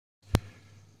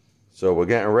So we're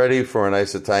getting ready for a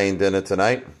nice Italian dinner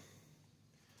tonight.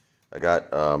 I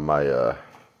got my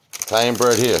Italian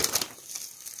bread here.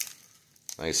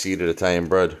 Nice heated Italian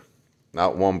bread.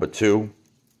 Not one, but two.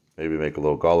 Maybe make a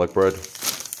little garlic bread.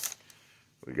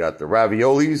 We got the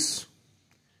raviolis.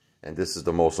 And this is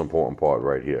the most important part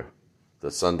right here. The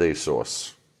Sunday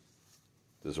sauce.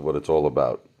 This is what it's all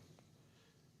about.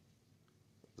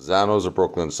 Zano's a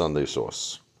Brooklyn Sunday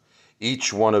sauce.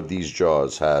 Each one of these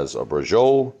jars has a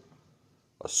braciole,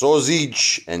 a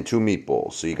sausage, and 2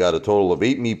 meatballs. So you got a total of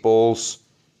 8 meatballs,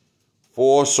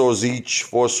 4 sausage,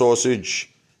 4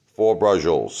 sausage, 4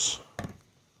 bracioles.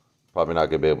 Probably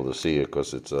not going to be able to see it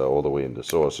because it's all the way in the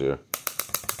sauce here.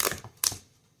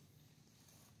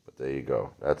 But there you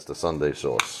go. That's the Sunday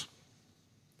sauce.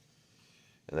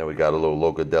 And then we got a little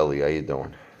Locatelli. How you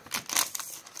doing?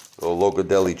 A little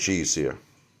Locatelli cheese here.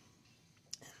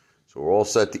 So we're all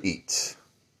set to eat.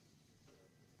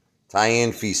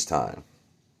 Italian feast time.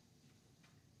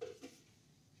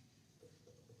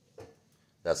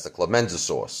 That's the clemenza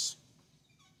sauce.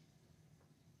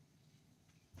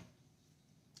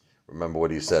 Remember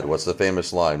what he said. What's the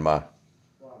famous line, Ma?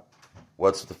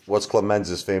 What's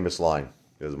Clemenza's famous line?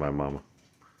 Here's my mama.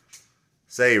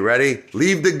 Say, ready?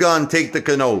 Leave the gun, take the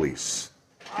cannolis.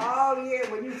 Oh, yeah,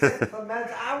 when you said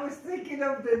Clemenza, I was thinking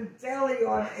of the deli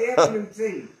on Avenue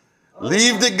T. Oh,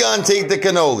 leave the gun, take the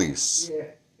cannolis. Yeah,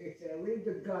 he said, leave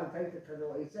the gun, take the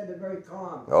cannolis. He said it very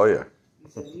calm. Oh, yeah.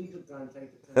 He said, leave the gun,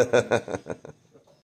 take the cannolis.